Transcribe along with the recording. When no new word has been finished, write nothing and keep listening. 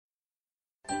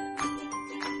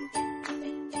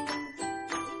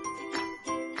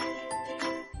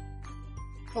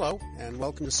Hello, and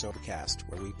welcome to Sobercast,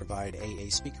 where we provide AA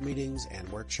speaker meetings and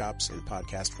workshops in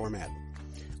podcast format.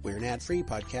 We're an ad-free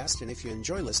podcast, and if you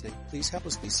enjoy listening, please help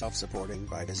us be self-supporting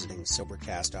by visiting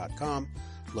Sobercast.com,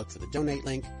 look for the donate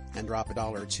link, and drop $1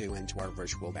 or $2 into our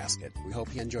virtual basket. We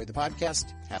hope you enjoy the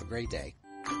podcast. Have a great day.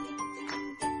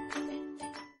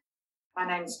 My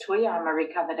name's Tuija. I'm a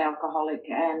recovered alcoholic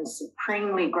and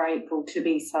supremely grateful to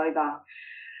be sober.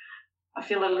 I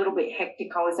feel a little bit hectic.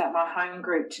 I was at my home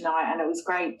group tonight and it was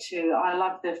great I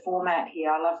love the format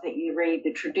here. I love that you read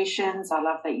the traditions. I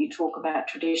love that you talk about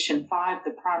Tradition 5,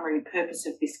 the primary purpose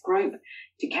of this group,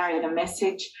 to carry the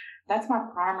message. That's my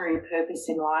primary purpose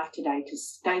in life today, to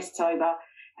stay sober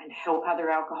and help other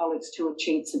alcoholics to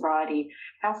achieve sobriety.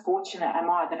 How fortunate am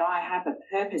I that I have a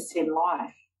purpose in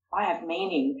life? I have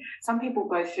meaning. Some people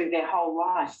go through their whole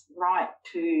life right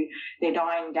to their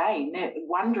dying day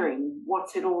wondering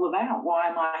what's it all about? Why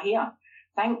am I here?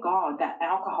 Thank God that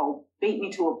alcohol beat me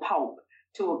to a pulp,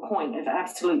 to a point of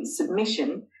absolute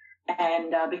submission.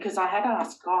 And because I had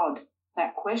asked God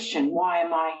that question, why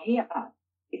am I here?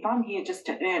 If I'm here just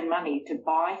to earn money, to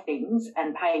buy things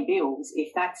and pay bills,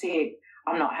 if that's it,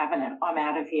 I'm not having it. I'm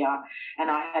out of here.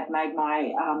 And I had made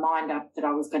my mind up that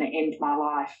I was going to end my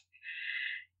life.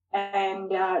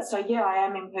 And I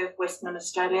am in Perth, Western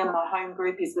Australia. My home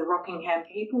group is the Rockingham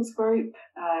People's Group.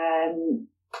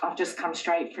 I've just come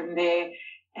straight from there,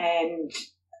 and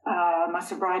my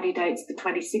sobriety date's the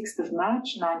 26th of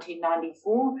March,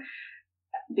 1994.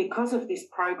 Because of this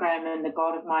program and the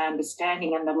God of my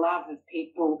understanding and the love of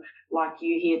people like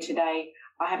you here today,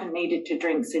 I haven't needed to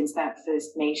drink since that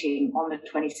first meeting on the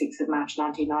 26th of March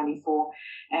 1994.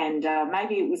 And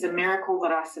maybe it was a miracle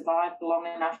that I survived long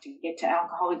enough to get to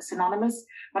Alcoholics Anonymous,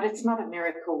 but it's not a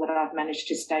miracle that I've managed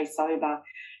to stay sober,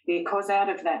 because out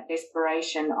of that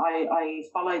desperation, I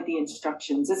followed the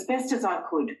instructions as best as I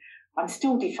could. I'm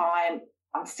still defiant.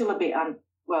 I'm still a bit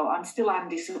I'm still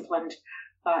undisciplined,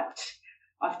 but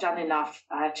I've done enough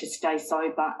to stay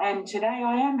sober. And today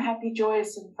I am happy,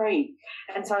 joyous and free.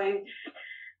 And so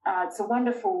it's a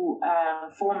wonderful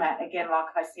format, again, like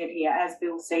I said here, as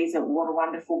Bill sees it. What a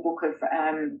wonderful book of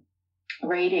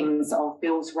readings of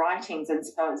Bill's writings. And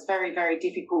so it's very, very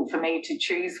difficult for me to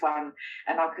choose one,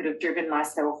 and I could have driven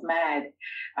myself mad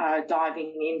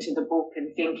diving into the book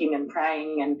and thinking and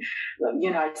praying. And,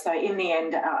 so in the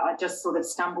end, I just sort of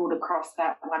stumbled across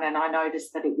that one, and I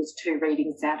noticed that it was 2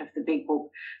 readings out of the big book.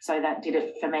 So that did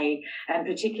it for me. And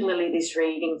particularly this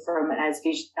reading from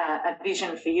A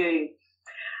Vision for You.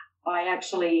 I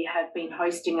actually have been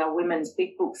hosting a women's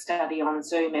big book study on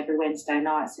Zoom every Wednesday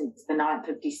night since the 9th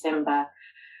of December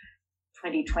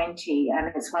 2020,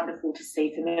 and it's wonderful to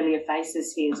see familiar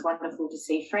faces here. It's wonderful to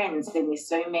see friends in this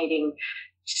Zoom meeting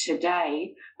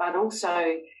today, but also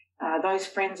those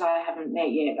friends I haven't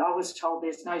met yet. I was told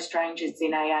there's no strangers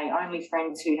in AA, only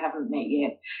friends who haven't met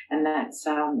yet, and that's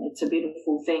it's a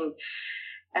beautiful thing.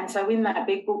 And so in that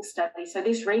big book study, so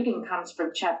this reading comes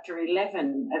from chapter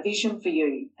 11, A Vision for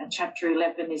You. And chapter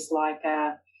 11 is like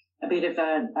a bit of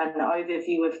an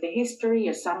overview of the history,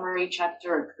 a summary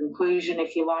chapter, a conclusion,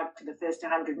 if you like, to the first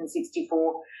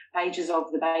 164 pages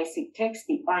of the basic text,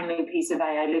 the only piece of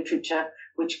AA literature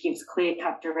which gives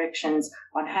clear-cut directions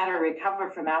on how to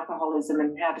recover from alcoholism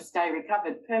and how to stay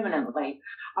recovered permanently.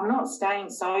 I'm not staying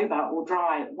sober or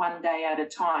dry one day at a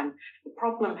time. The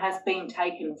problem has been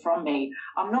taken from me.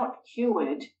 I'm not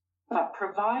cured, but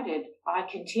provided I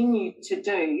continue to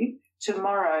do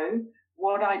tomorrow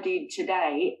what I did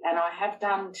today, and I have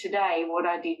done today what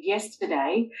I did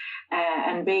yesterday,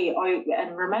 and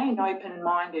remain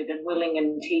open-minded and willing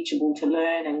and teachable to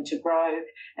learn and to grow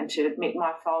and to admit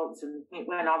my faults and admit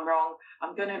when I'm wrong,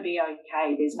 I'm going to be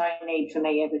okay. There's no need for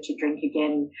me ever to drink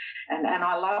again. And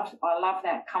I love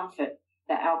that comfort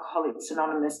that Alcoholics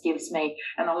Anonymous gives me,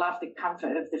 and I love the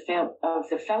comfort of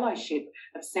the fellowship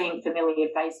of seeing familiar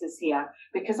faces here,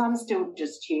 because I'm still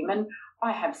just human.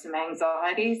 I have some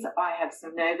anxieties, I have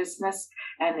some nervousness,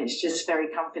 and it's just very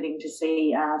comforting to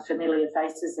see familiar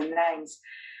faces and names.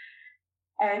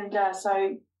 And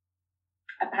so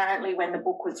apparently when the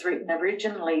book was written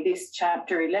originally, this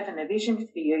chapter 11, A Vision for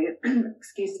You,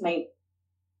 they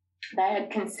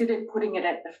had considered putting it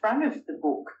at the front of the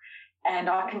book. And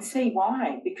I can see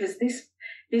why, because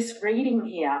this reading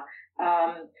here,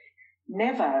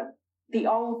 the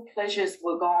old pleasures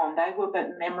were gone. They were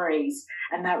but memories.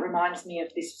 And that reminds me of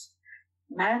this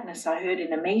madness I heard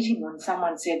in a meeting when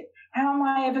someone said, how am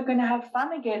I ever going to have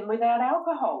fun again without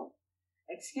alcohol?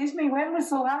 Excuse me, when was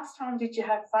the last time did you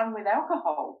have fun with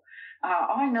alcohol?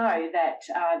 I know that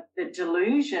the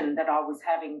delusion that I was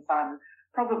having fun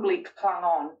probably clung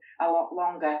on a lot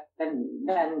longer than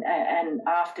and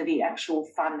after the actual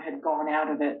fun had gone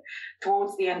out of it.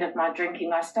 Towards the end of my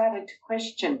drinking, I started to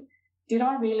question, did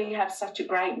I really have such a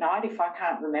great night if I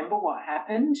can't remember what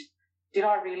happened? Did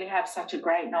I really have such a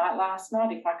great night last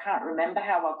night if I can't remember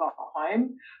how I got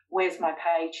home? Where's my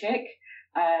paycheck?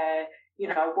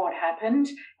 What happened?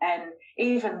 And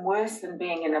even worse than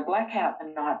being in a blackout the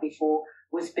night before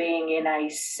was being in a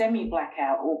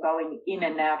semi-blackout or going in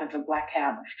and out of a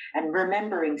blackout and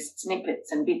remembering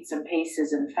snippets and bits and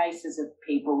pieces and faces of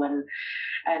people.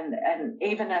 And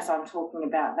even as I'm talking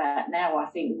about that now, I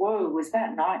think, whoa, was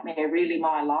that nightmare really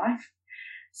my life?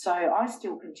 So I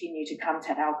still continue to come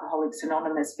to Alcoholics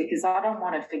Anonymous because I don't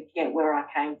want to forget where I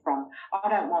came from. I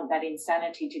don't want that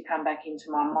insanity to come back into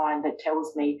my mind that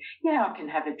tells me, yeah, I can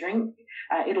have a drink.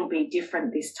 It'll be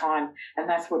different this time. And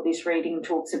that's what this reading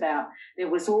talks about. There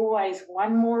was always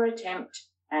one more attempt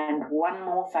and one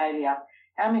more failure.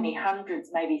 How many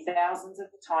hundreds, maybe thousands of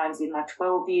times in my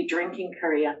 12-year drinking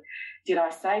career did I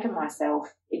say to myself,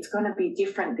 it's going to be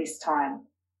different this time?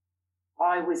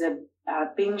 I was a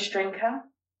binge drinker,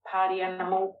 party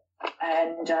animal,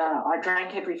 and I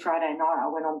drank every Friday night. I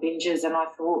went on binges, and I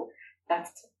thought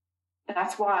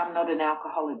that's why I'm not an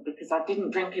alcoholic, because I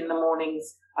didn't drink in the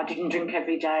mornings. I didn't drink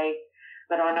every day,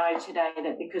 but I know today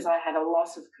that because I had a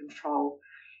loss of control,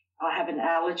 I have an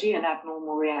allergy, an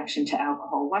abnormal reaction to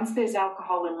alcohol. Once there's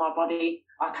alcohol in my body,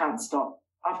 I can't stop.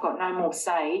 I've got no more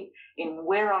say in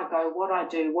where I go, what I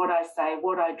do, what I say,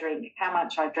 what I drink, how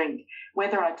much I drink,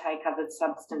 whether I take other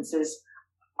substances.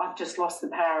 I've just lost the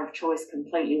power of choice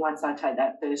completely once I take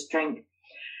that first drink.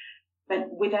 But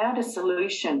without a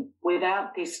solution,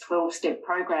 without this 12-step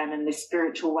program and this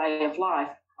spiritual way of life,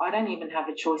 I don't even have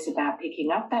a choice about picking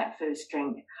up that first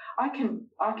drink. I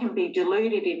can be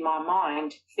deluded in my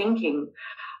mind thinking,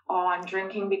 oh, I'm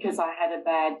drinking because I had a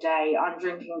bad day. I'm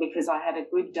drinking because I had a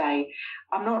good day.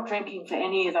 I'm not drinking for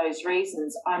any of those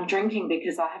reasons. I'm drinking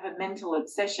because I have a mental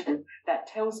obsession that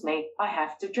tells me I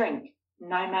have to drink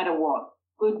no matter what.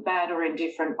 Good, bad, or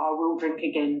indifferent, I will drink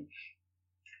again.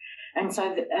 And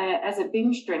so as a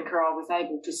binge drinker, I was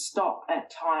able to stop at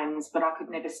times, but I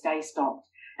could never stay stopped.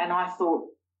 And I thought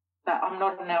that I'm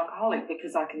not an alcoholic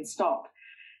because I can stop.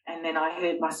 And then I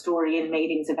heard my story in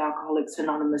meetings of Alcoholics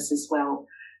Anonymous as well.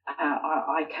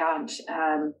 I can't,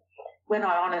 when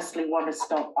I honestly want to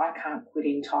stop, I can't quit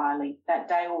entirely. That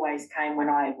day always came when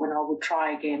I would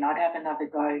try again. I'd have another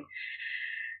go.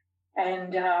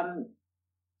 And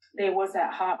there was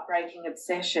that heartbreaking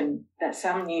obsession that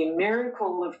some new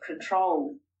miracle of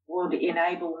control would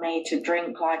enable me to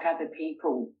drink like other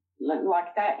people.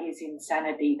 Like that is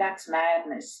insanity. That's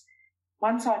madness.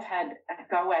 Once I've had a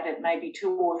go at it maybe 2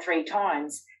 or 3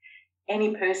 times,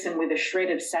 any person with a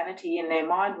shred of sanity in their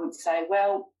mind would say,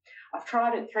 well, I've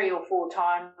tried it 3 or 4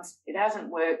 times. It hasn't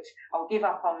worked. I'll give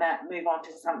up on that and move on to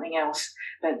something else.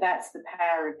 But that's the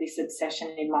power of this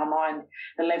obsession in my mind,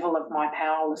 the level of my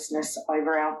powerlessness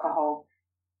over alcohol.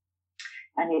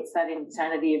 And it's that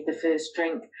insanity of the first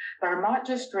drink. But I might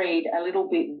just read a little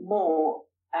bit more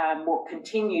what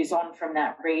continues on from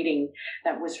that reading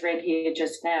that was read here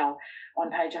just now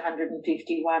on page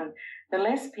 151. The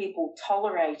less people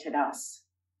tolerated us,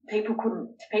 people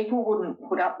wouldn't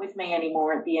put up with me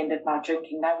anymore at the end of my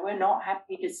drinking. They were not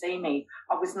happy to see me.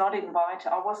 I was not invited.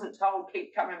 I wasn't told,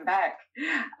 keep coming back.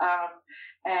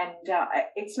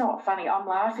 It's not funny. I'm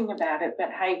laughing about it, but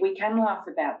hey, we can laugh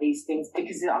about these things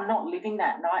because I'm not living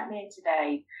that nightmare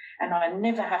today, and I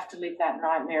never have to live that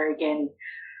nightmare again.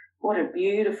 What a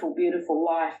beautiful, beautiful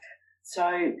life.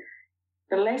 So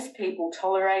the less people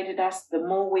tolerated us, the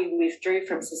more we withdrew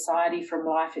from society, from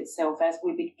life itself, as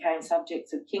we became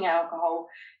subjects of King Alcohol,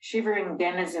 shivering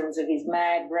denizens of his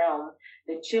mad realm.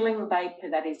 The chilling vapour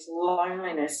that is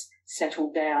loneliness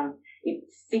settled down. It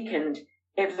thickened,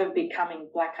 ever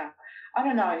becoming blacker. I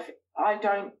don't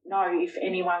know if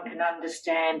anyone can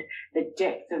understand the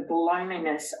depth of the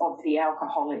loneliness of the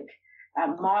alcoholic.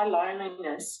 My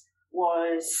loneliness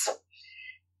was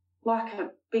like a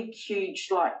big, huge,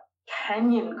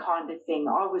 canyon kind of thing.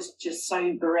 I was just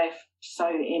so bereft, so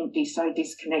empty, so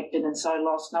disconnected and so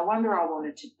lost. No wonder I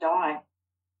wanted to die.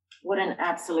 What an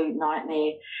absolute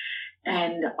nightmare.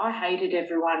 And I hated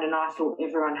everyone, and I thought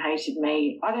everyone hated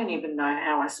me. I don't even know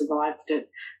how I survived it.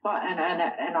 But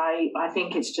I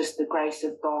think it's just the grace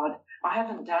of God. I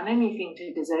haven't done anything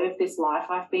to deserve this life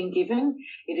I've been given.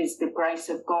 It is the grace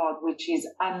of God, which is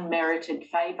unmerited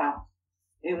favour.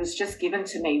 It was just given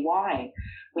to me. Why?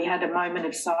 We had a moment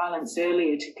of silence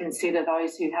earlier to consider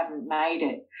those who haven't made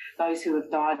it, those who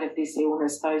have died of this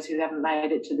illness, those who haven't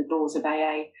made it to the doors of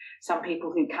AA, some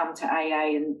people who come to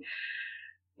AA and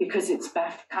because it's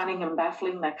cunning and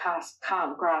baffling, they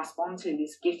can't grasp onto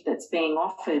this gift that's being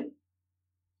offered.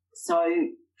 So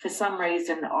for some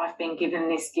reason, I've been given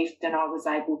this gift and I was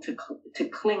able to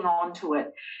cling on to it.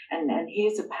 And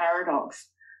here's a paradox.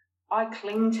 I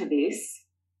cling to this,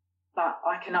 but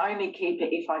I can only keep it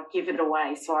if I give it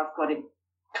away. So I've got to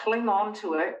cling on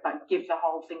to it, but give the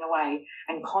whole thing away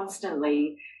and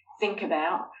constantly think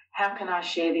about how can I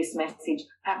share this message?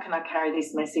 How can I carry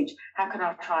this message? How can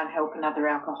I try and help another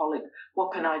alcoholic?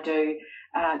 What can I do?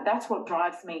 That's what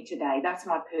drives me today. That's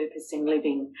my purpose in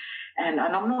living. And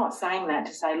I'm not saying that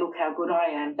to say, look how good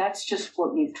I am. That's just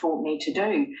what you've taught me to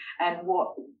do.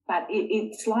 But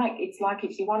it's like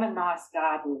if you want a nice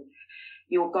garden,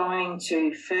 you're going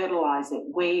to fertilize it,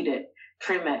 weed it,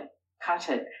 trim it, cut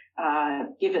it,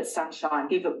 give it sunshine,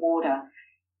 give it water.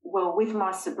 Well, with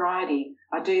my sobriety,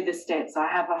 I do the steps. I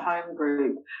have a home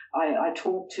group. I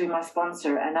talk to my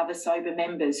sponsor and other sober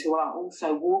members who are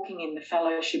also walking in the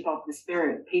fellowship of the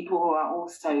Spirit, people who are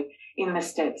also in the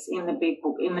steps, in the big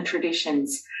book, in the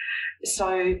traditions.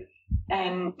 So,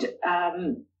 and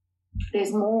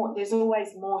there's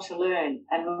always more to learn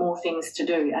and more things to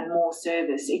do and more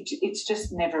service. It's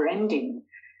just never ending.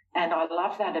 And I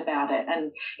love that about it.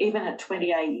 And even at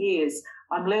 28 years,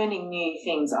 I'm learning new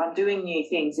things. I'm doing new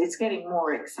things. It's getting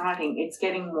more exciting. It's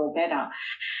getting more better.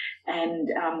 And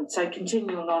so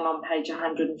continuing on page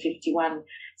 151,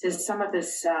 says some of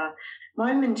this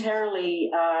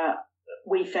momentarily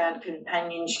we found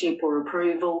companionship or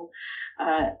approval.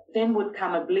 Then would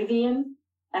come oblivion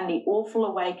and the awful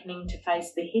awakening to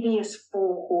face the hideous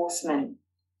four horsemen: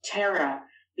 terror,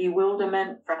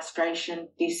 bewilderment, frustration,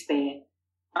 despair.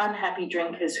 Unhappy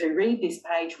drinkers who read this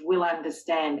page will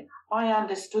understand. I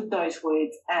understood those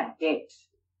words at depth.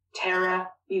 Terror,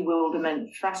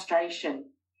 bewilderment, frustration,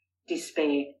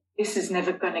 despair. This is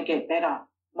never going to get better.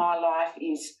 My life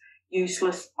is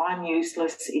useless. I'm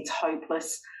useless. It's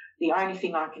hopeless. The only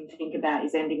thing I can think about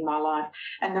is ending my life.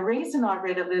 And the reason I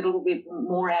read a little bit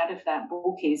more out of that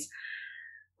book is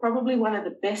probably one of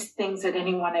the best things that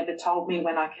anyone ever told me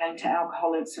when I came to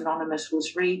Alcoholics Anonymous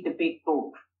was read the big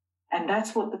book. And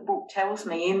that's what the book tells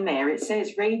me in there. It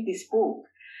says, read this book.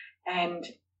 And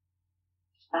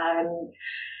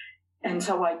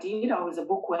so I did. I was a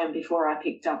bookworm before I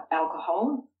picked up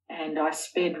alcohol, and I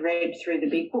read through the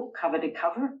big book cover to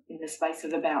cover in the space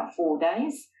of about 4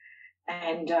 days.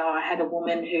 And I had a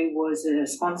woman who was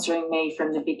sponsoring me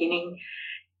from the beginning,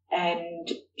 and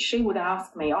she would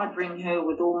ask me, I'd bring her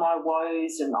with all my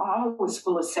woes, and I was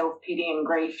full of self-pity and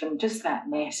grief and just that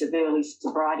mess of early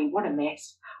sobriety. What a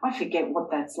mess. I forget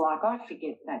what that's like. I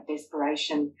forget that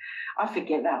desperation. I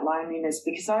forget that loneliness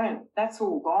because that's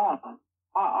all gone.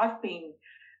 I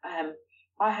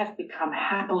have become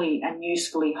happily and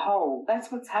usefully whole.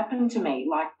 That's what's happened to me,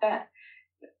 like that.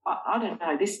 I don't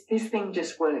know. This thing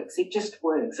just works. It just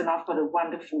works. And I've got a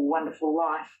wonderful, wonderful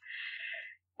life.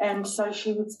 And so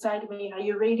she would say to me, are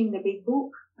you reading the big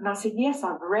book? And I said, yes,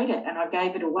 I've read it and I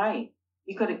gave it away.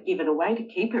 You've got to give it away to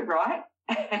keep it, right?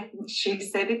 And she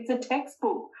said, it's a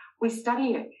textbook. We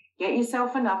study it. Get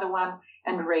yourself another one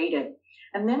and read it.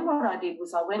 And then what I did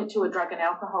was I went to a drug and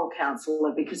alcohol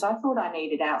counsellor because I thought I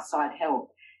needed outside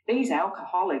help. These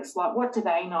alcoholics, like, what do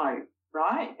they know,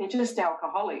 right? They're just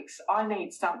alcoholics. I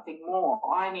need something more.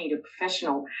 I need a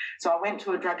professional. So I went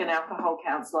to a drug and alcohol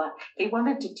counsellor. He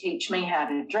wanted to teach me how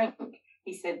to drink.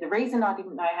 He said the reason I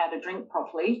didn't know how to drink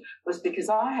properly was because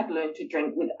I had learned to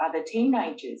drink with other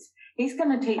teenagers. He's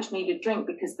going to teach me to drink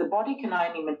because the body can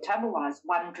only metabolize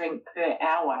 1 drink per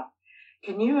hour.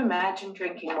 Can you imagine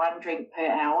drinking 1 drink per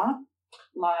hour?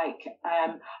 Like,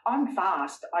 I'm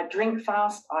fast. I drink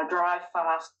fast. I drive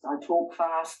fast. I talk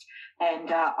fast.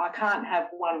 And I can't have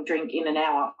 1 drink in an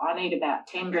hour. I need about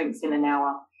 10 drinks in an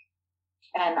hour.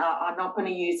 And I'm not going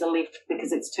to use a lift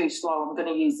because it's too slow. I'm going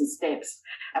to use the steps.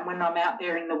 And when I'm out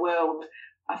there in the world,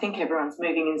 I think everyone's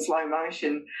moving in slow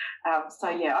motion. So,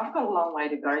 yeah, I've got a long way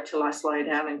to go till I slow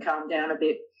down and calm down a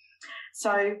bit.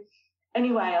 So,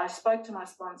 anyway, I spoke to my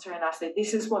sponsor and I said,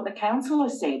 this is what the counsellor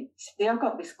said. See, I've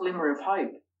got this glimmer of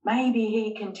hope. Maybe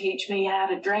he can teach me how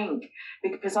to drink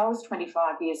because I was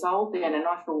 25 years old then and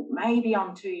I thought maybe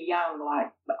I'm too young,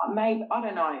 like maybe, I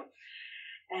don't know.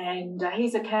 And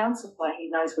he's a counsellor. He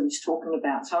knows what he's talking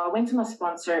about. So I went to my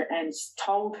sponsor and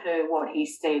told her what he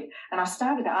said. And I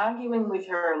started arguing with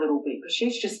her a little bit because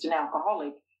she's just an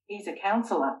alcoholic. He's a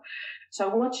counsellor. So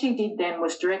what she did then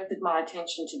was directed my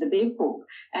attention to the big book.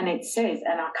 And it says,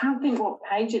 and I can't think what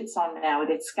page it's on now, it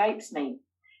escapes me.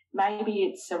 maybe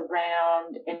it's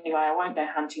around, anyway, I won't go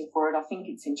hunting for it. I think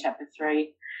it's in chapter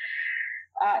 3.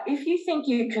 If you think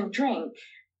you can drink,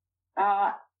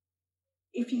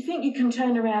 if you think you can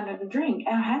turn around and drink,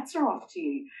 our hats are off to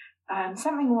you.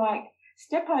 Something like,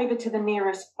 step over to the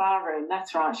nearest bar room.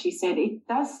 That's right, she said. It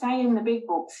does say in the big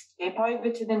book, step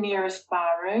over to the nearest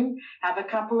bar room, have a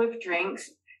couple of drinks,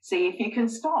 see if you can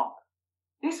stop.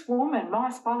 This woman,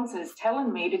 my sponsor's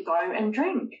telling me to go and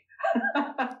drink.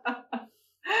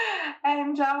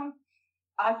 And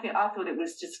I thought it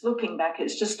was, just looking back,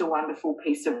 it's just a wonderful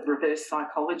piece of reverse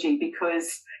psychology,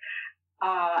 because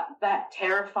that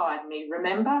terrified me.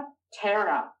 Remember?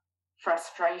 Terror,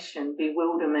 frustration,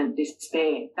 bewilderment,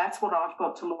 despair. That's what I've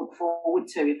got to look forward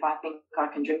to if I think I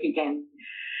can drink again.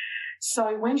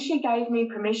 So when she gave me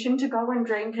permission to go and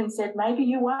drink and said, maybe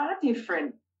you are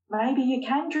different, maybe you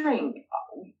can drink,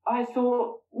 I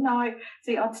thought, no.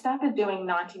 See, I'd started doing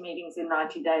 90 meetings in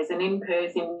 90 days, and in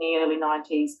Perth in the early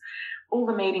 90s, all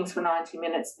the meetings were 90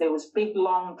 minutes. There was big,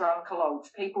 long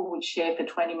drunkalogues. People would share for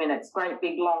 20 minutes, great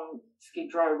big, long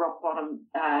skid row, rock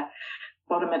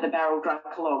bottom of the barrel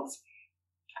drunkalogues.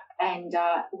 And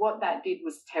what that did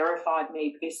was terrified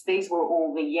me, because these were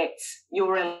all the yets.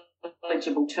 You're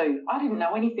eligible too. I didn't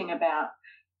know anything about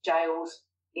jails,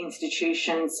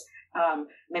 institutions,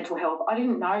 mental health. I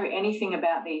didn't know anything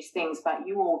about these things, but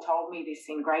you all told me this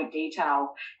in great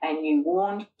detail, and you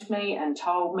warned me and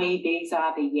told me these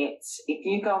are the yets. If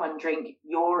you go and drink,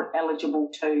 you're eligible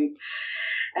too.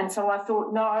 And so I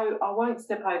thought, no, I won't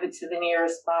step over to the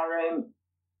nearest bar room.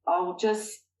 I'll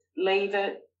just leave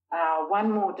it one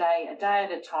more day, a day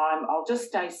at a time. I'll just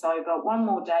stay sober, one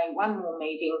more day, one more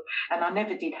meeting. And I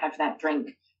never did have that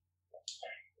drink.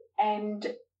 And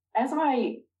as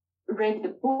I read the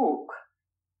book,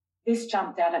 this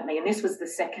jumped out at me, and this was the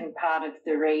second part of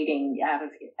the reading out of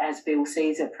As Bill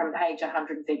Sees It from page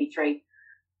 133.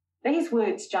 These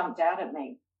words jumped out at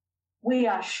me. We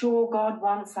are sure God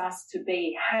wants us to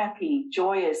be happy,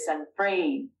 joyous and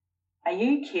free. Are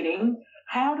you kidding?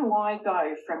 How do I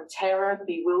go from terror,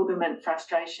 bewilderment,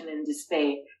 frustration and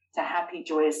despair to happy,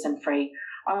 joyous and free?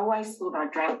 I always thought I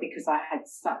drank because I had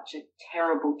such a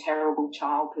terrible, terrible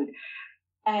childhood.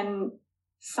 And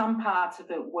some parts of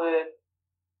it were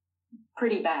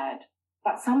pretty bad,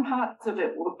 but some parts of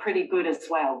it were pretty good as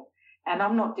well. And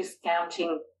I'm not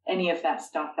discounting any of that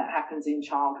stuff that happens in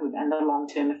childhood and the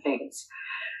long-term effects.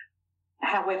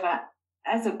 However,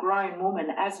 as a grown woman,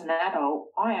 as an adult,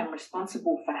 I am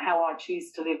responsible for how I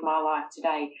choose to live my life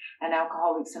today. And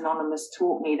Alcoholics Anonymous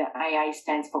taught me that AA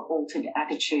stands for altered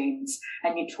attitudes.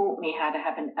 And you taught me how to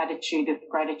have an attitude of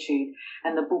gratitude.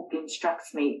 And the book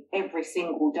instructs me every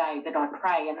single day that I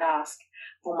pray and ask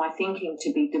for my thinking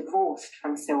to be divorced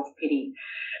from self-pity.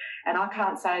 And I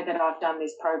can't say that I've done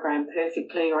this program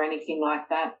perfectly or anything like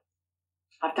that.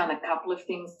 I've done a couple of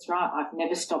things right. I've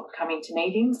never stopped coming to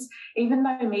meetings. Even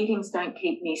though meetings don't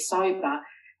keep me sober,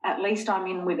 at least I'm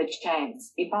in with a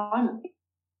chance. If I'm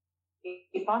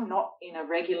not in a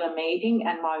regular meeting,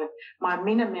 and my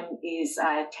minimum is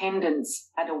attendance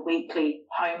at a weekly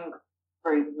home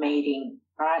group meeting,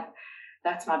 right?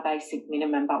 That's my basic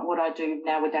minimum. But what I do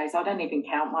nowadays, I don't even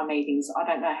count my meetings. I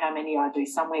don't know how many I do,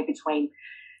 somewhere between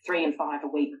 3 and 5 a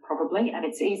week probably, and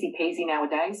it's easy peasy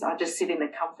nowadays. I just sit in the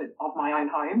comfort of my own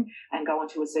home and go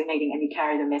into a Zoom meeting, and you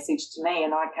carry the message to me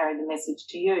and I carry the message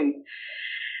to you.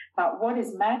 But what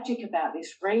is magic about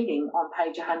this reading on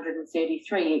page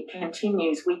 133, it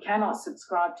continues, we cannot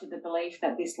subscribe to the belief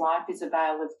that this life is a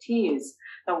vale of tears,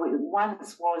 though it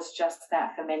once was just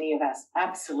that for many of us.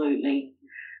 Absolutely.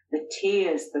 The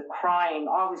tears, the crying.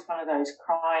 I was one of those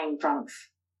crying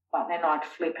drunks, but then I'd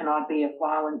flip and I'd be a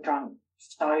violent drunk.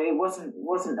 So it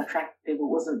wasn't attractive, it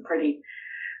wasn't pretty.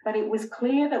 But it was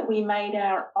clear that we made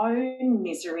our own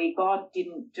misery. God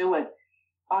didn't do it.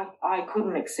 I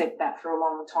couldn't accept that for a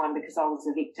long time because I was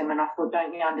a victim, and I thought,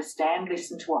 don't you understand?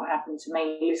 Listen to what happened to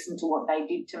me. Listen to what they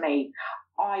did to me.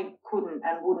 I couldn't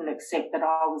and wouldn't accept that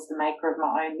I was the maker of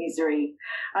my own misery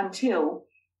until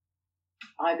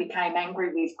I became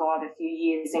angry with God a few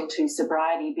years into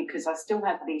sobriety, because I still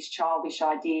had these childish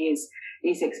ideas,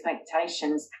 these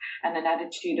expectations, and an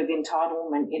attitude of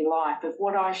entitlement in life of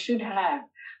what I should have,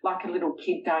 like a little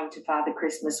kid going to Father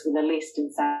Christmas with a list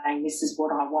and saying, this is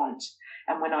what I want.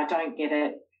 And when I don't get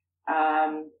it,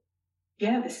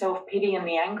 the self-pity and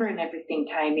the anger and everything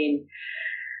came in.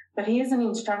 But here's an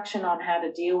instruction on how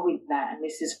to deal with that, and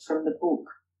this is from the book.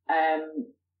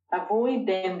 avoid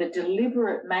then the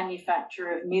deliberate manufacture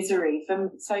of misery.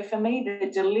 So for me, the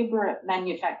deliberate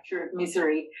manufacture of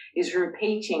misery is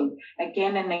repeating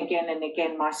again and again and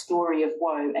again my story of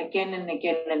woe, again and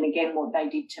again and again what they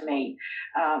did to me.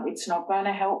 It's not going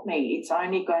to help me. It's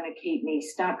only going to keep me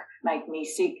stuck, make me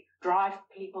sick, drive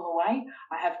people away.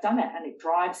 I have done it, and it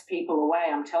drives people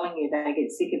away. I'm telling you, they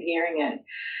get sick of hearing it.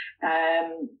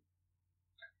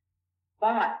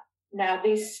 But now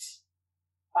this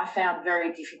I found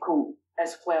very difficult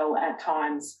as well at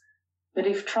times. But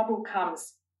if trouble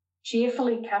comes,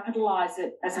 cheerfully capitalise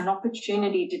it as an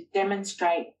opportunity to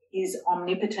demonstrate his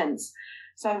omnipotence.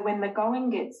 So when the going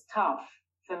gets tough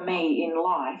for me in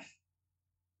life,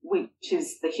 which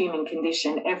is the human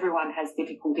condition, everyone has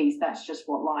difficulties. That's just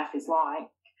what life is like.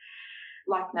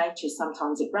 Like nature,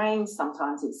 sometimes it rains,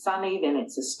 sometimes it's sunny, then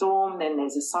it's a storm, then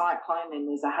there's a cyclone, then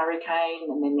there's a hurricane,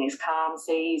 and then there's calm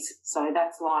seas. So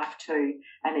that's life too,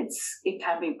 and it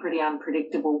can be pretty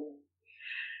unpredictable.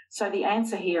 So the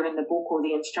answer here in the book, or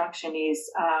the instruction, is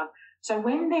so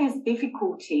when there's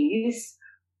difficulties,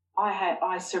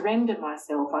 I surrender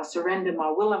myself, I surrender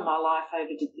my will and my life over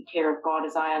to the care of God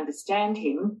as I understand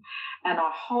him, and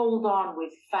I hold on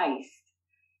with faith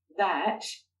that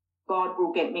God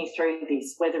will get me through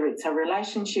this, whether it's a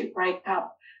relationship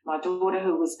breakup, my daughter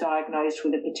who was diagnosed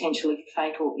with a potentially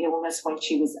fatal illness when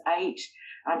she was 8.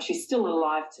 She's still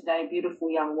alive today,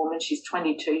 beautiful young woman. She's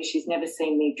 22. She's never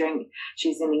seen me drink.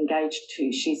 She's engaged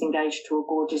to a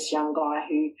gorgeous young guy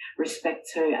who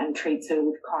respects her and treats her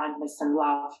with kindness and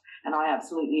love, and I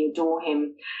absolutely adore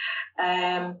him.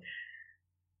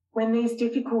 When these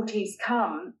difficulties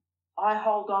come, I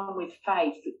hold on with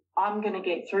faith. I'm going to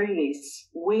get through this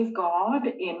with God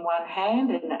in one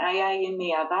hand and AA in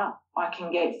the other. I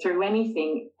can get through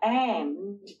anything.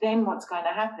 And then what's going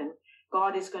to happen?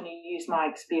 God is going to use my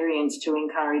experience to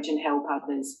encourage and help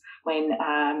others when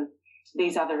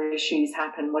these other issues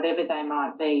happen, whatever they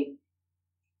might be.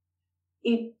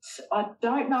 I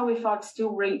don't know if I've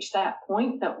still reached that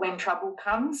point that when trouble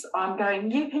comes, I'm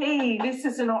going, yippee, this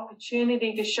is an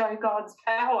opportunity to show God's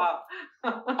power.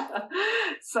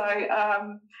 So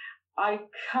I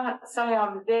can't say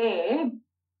I'm there,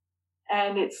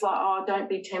 and it's like, oh, don't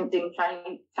be tempting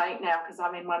fate now, because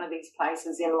I'm in one of these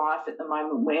places in life at the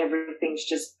moment where everything's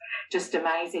just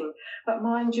amazing. But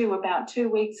mind you, about 2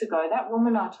 weeks ago, that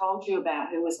woman I told you about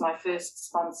who was my first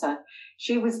sponsor,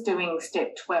 she was doing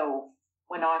step 12.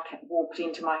 When I walked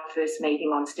into my first meeting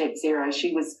on step 0,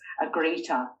 she was a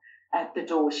greeter at the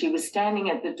door. She was standing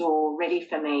at the door ready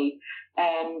for me,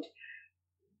 and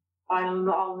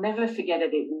I'll never forget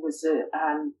it. It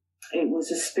was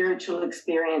a spiritual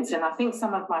experience, and I think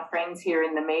some of my friends here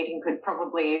in the meeting could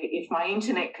probably, if my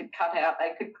internet could cut out,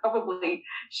 they could probably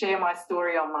share my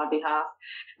story on my behalf.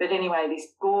 But anyway,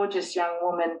 this gorgeous young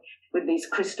woman with these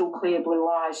crystal clear blue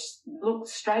eyes looked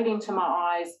straight into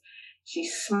my eyes. She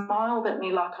smiled at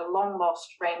me like a long-lost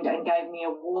friend and gave me a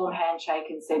warm handshake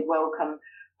and said, welcome.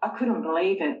 I couldn't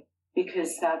believe it,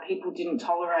 because people didn't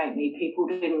tolerate me. People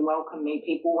didn't welcome me.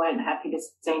 People weren't happy to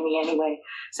see me anyway.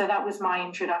 So that was my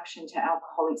introduction to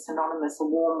Alcoholics Anonymous, a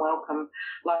warm welcome,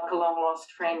 like a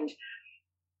long-lost friend.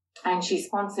 And she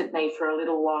sponsored me for a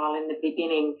little while in the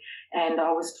beginning. And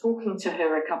I was talking to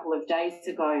her a couple of days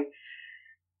ago,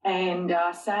 and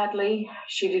sadly,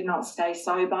 she did not stay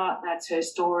sober. That's her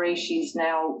story. She's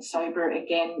now sober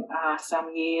again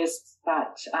some years,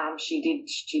 but she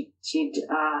did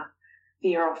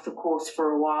veer off the course for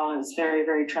a while. It was very,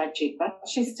 very tragic, but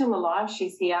she's still alive.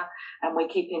 She's here, and we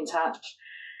keep in touch.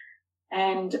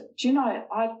 And do you know,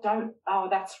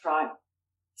 that's right.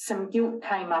 Some guilt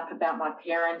came up about my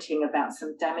parenting, about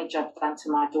some damage I've done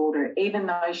to my daughter. Even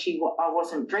though I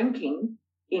wasn't drinking,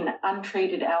 in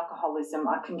untreated alcoholism,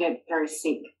 I can get very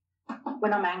sick.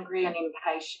 When I'm angry and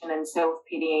impatient and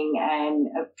self-pitying and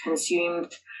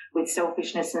consumed with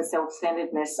selfishness and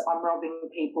self-centeredness, I'm robbing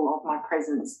people of my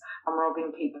presence. I'm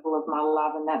robbing people of my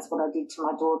love, and that's what I did to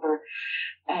my daughter.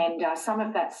 And some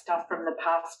of that stuff from the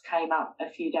past came up a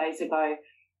few days ago,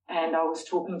 and I was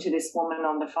talking to this woman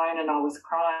on the phone, and I was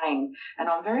crying. And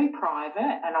I'm very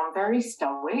private and I'm very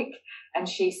stoic. And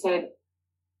she said,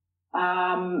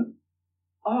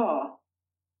 oh,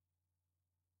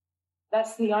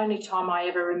 that's the only time I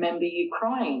ever remember you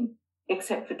crying,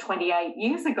 except for 28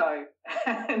 years ago.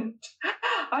 And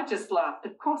I just laughed.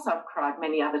 Of course, I've cried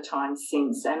many other times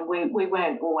since, and we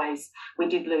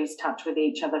did lose touch with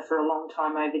each other for a long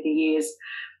time over the years.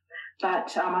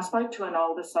 But I spoke to an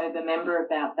older sober member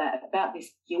about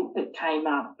this guilt that came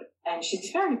up, and she's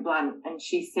very blunt, and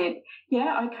she said,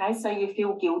 yeah, okay, so you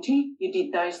feel guilty, you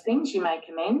did those things, you make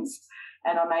amends.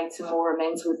 and I made some more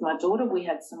amends with my daughter. We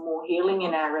had some more healing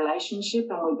in our relationship,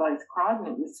 and we both cried,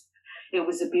 and it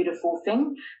was a beautiful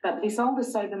thing. But this older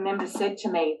sober member said to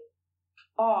me,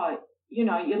 "Oh, you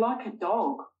know, you're like a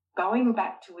dog going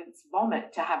back to its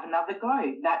vomit to have another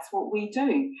go. That's what we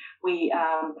do. We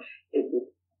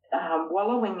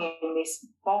wallowing in this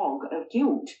bog of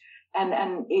guilt."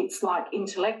 And it's like,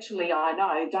 intellectually, I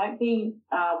know, don't be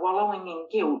wallowing in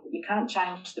guilt. You can't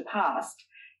change the past.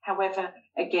 However,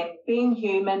 again, being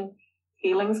human,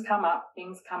 feelings come up,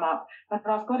 things come up, but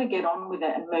I've got to get on with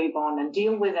it and move on and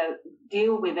deal with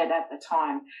it at the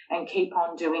time and keep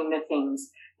on doing the things,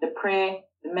 the prayer,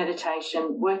 the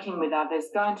meditation, working with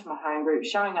others, going to my home group,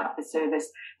 showing up for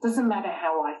service. Doesn't matter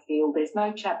how I feel. There's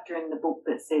no chapter in the book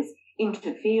that says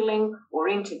into feeling or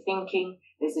into thinking.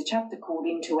 There's a chapter called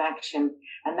into action,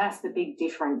 and that's the big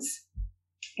difference,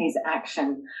 is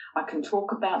action. I can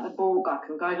talk about the book, I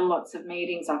can go to lots of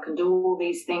meetings, I can do all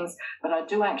these things, but I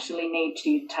do actually need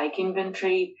to take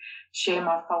inventory, share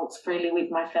my faults freely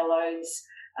with my fellows,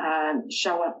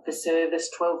 show up for service,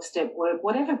 12-step work,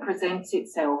 whatever presents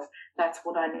itself, that's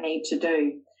what I need to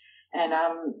do. And,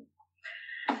 I'm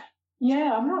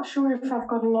not sure if I've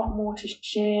got a lot more to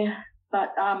share,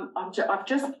 but I've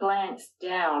just glanced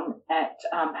down at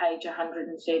page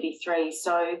 133.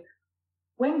 So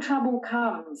when trouble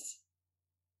comes,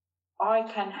 I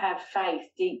can have faith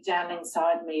deep down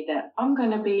inside me that I'm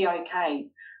going to be okay.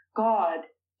 God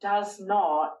does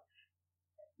not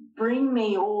bring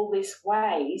me all this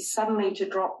way suddenly to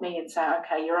drop me and say,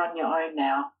 okay, you're on your own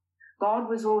now. God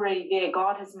was already there.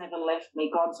 God has never left me.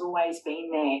 God's always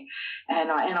been there.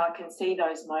 And I can see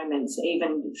those moments.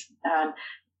 Even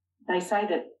they say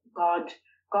that God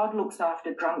looks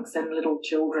after drunks and little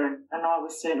children, and I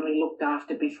was certainly looked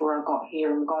after before I got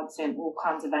here, and God sent all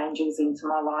kinds of angels into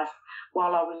my life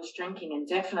while I was drinking, and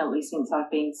definitely since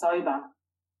I've been sober.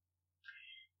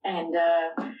 And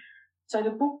so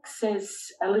the book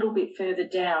says a little bit further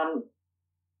down,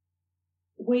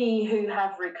 we who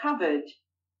have recovered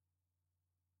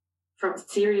from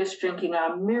serious drinking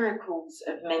are miracles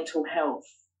of mental health.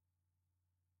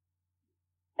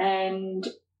 And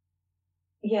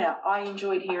I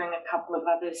enjoyed hearing a couple of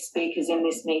other speakers in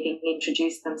this meeting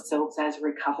introduce themselves as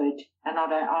recovered. And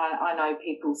I know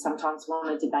people sometimes want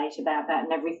to debate about that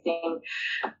and everything,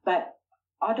 but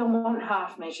I don't want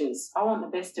half measures. I want the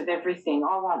best of everything.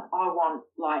 I want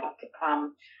like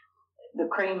the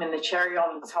cream and the cherry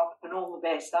on the top and all the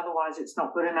best. Otherwise, it's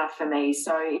not good enough for me.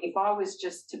 So if I was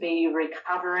just to be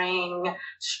recovering,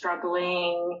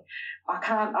 struggling,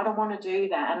 I don't want to do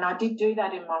that. And I did do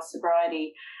that in my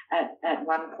sobriety at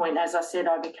one point. As I said,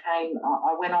 I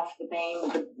went off the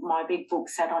beam. My big book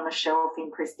sat on a shelf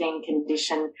in pristine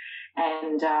condition,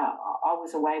 and I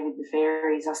was away with the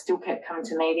fairies. I still kept coming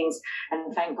to meetings,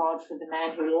 and thank God for the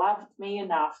man who loved me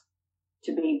enough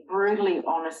to be brutally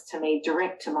honest to me,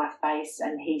 direct to my face,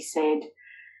 and he said,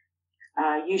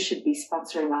 you should be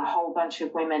sponsoring a whole bunch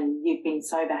of women. You've been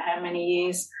sober how many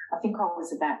years? I think I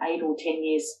was about 8 or 10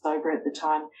 years sober at the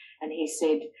time. And he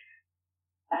said,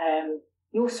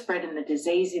 you're spreading the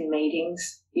disease in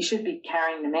meetings. You should be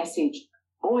carrying the message.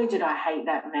 Boy, did I hate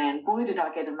that man. Boy, did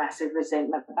I get a massive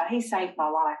resentment. But he saved my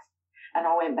life. And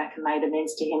I went back and made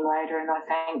amends to him later, and I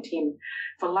thanked him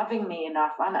for loving me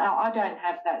enough. I don't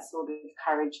have that sort of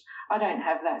courage. I don't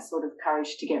have that sort of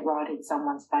courage to get right in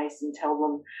someone's face and tell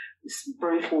them this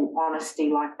brutal honesty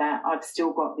like that. I've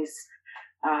still got this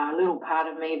little part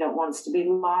of me that wants to be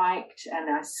liked, and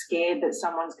I'm scared that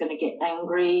someone's going to get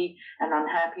angry and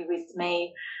unhappy with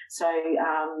me. So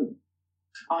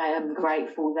I am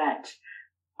grateful that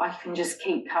I can just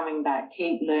keep coming back,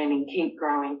 keep learning, keep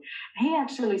growing. He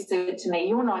actually said to me,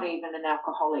 you're not even an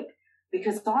alcoholic,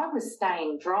 because I was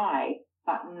staying dry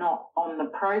but not on the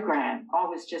program. I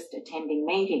was just attending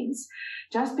meetings.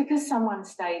 Just because someone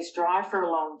stays dry for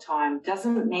a long time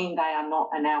doesn't mean they are not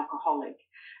an alcoholic.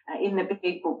 In the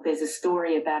big book, there's a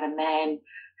story about a man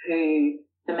who,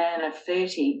 the man of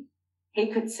 30,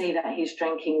 he could see that his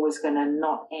drinking was going to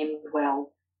not end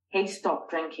well. He stopped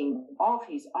drinking of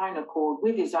his own accord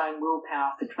with his own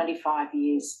willpower for 25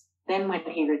 years. Then when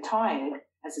he retired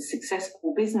as a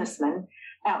successful businessman,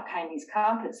 out came his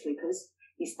carpet slippers.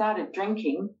 He started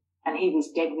drinking and he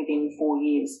was dead within 4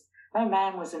 years. No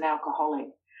man was an alcoholic.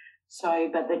 So,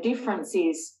 but the difference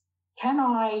is, can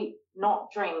I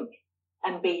not drink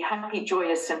and be happy,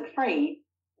 joyous and free?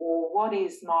 Or what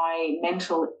is my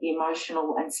mental,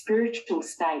 emotional and spiritual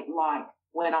state like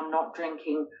when I'm not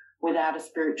drinking without a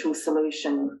spiritual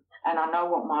solution? And I know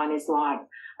what mine is like.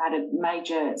 I had a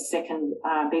major second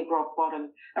big rock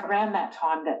bottom around that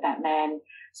time that man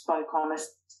spoke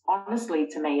honestly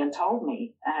to me and told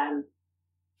me.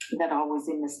 that I was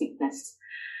in the sickness.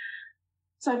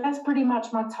 So that's pretty much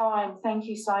my time. Thank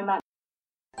you so much.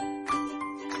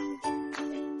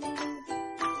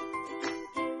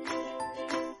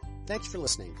 Thanks for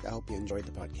listening. I hope you enjoyed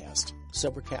the podcast.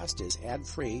 Sobercast is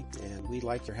ad-free, and we'd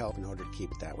like your help in order to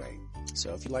keep it that way.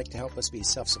 So if you'd like to help us be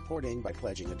self-supporting by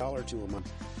pledging $1 or $2 a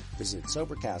month, visit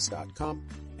Sobercast.com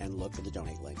and look for the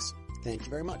donate links. Thank you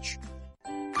very much.